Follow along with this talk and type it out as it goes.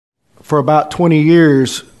For about 20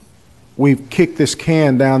 years, we've kicked this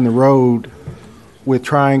can down the road with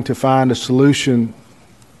trying to find a solution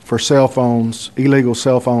for cell phones, illegal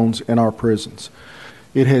cell phones in our prisons.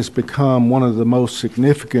 It has become one of the most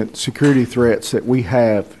significant security threats that we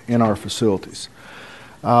have in our facilities.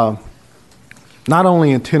 Not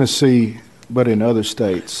only in Tennessee, but in other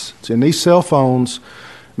states. And these cell phones,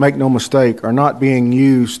 make no mistake, are not being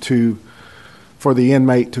used for the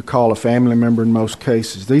inmate to call a family member in most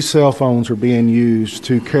cases. These cell phones are being used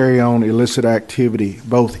to carry on illicit activity,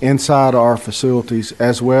 both inside our facilities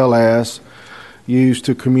as well as used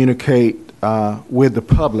to communicate with the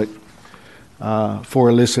public for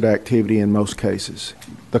illicit activity in most cases.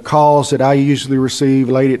 The calls that I usually receive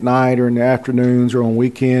late at night or in the afternoons or on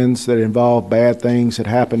weekends that involve bad things that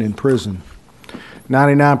happen in prison,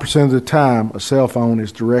 99% of the time a cell phone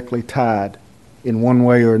is directly tied in one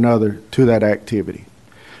way or another to that activity.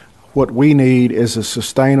 What we need is a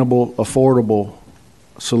sustainable, affordable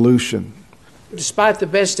solution. Despite the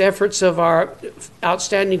best efforts of our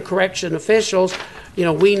outstanding correction officials,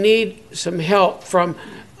 we need some help from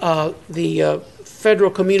the Federal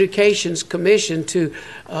Communications Commission to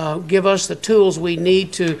give us the tools we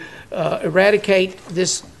need to eradicate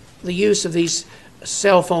the use of these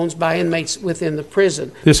cell phones by inmates within the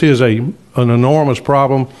prison. This is an enormous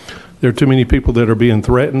problem. There are too many people that are being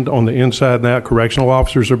threatened on the inside now. Correctional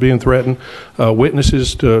officers are being threatened.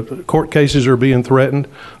 Witnesses to court cases are being threatened.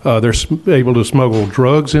 They're able to smuggle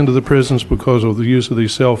drugs into the prisons because of the use of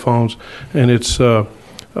these cell phones, and it's an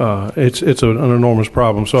enormous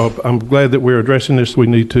problem. So I'm glad that we're addressing this. We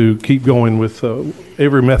need to keep going with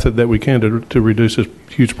every method that we can to reduce this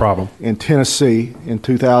huge problem. In Tennessee, in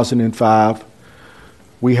 2005,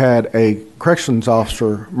 we had a corrections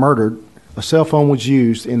officer murdered. A cell phone was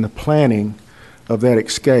used in the planning of that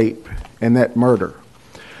escape and that murder.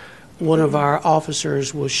 One of our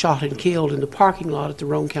officers was shot and killed in the parking lot at the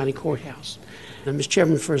Roane County Courthouse. And Mr.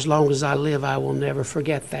 Chairman, for as long as I live, I will never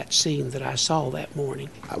forget that scene that I saw that morning.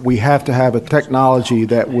 We have to have a technology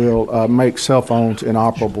that will make cell phones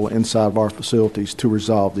inoperable inside of our facilities to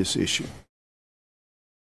resolve this issue.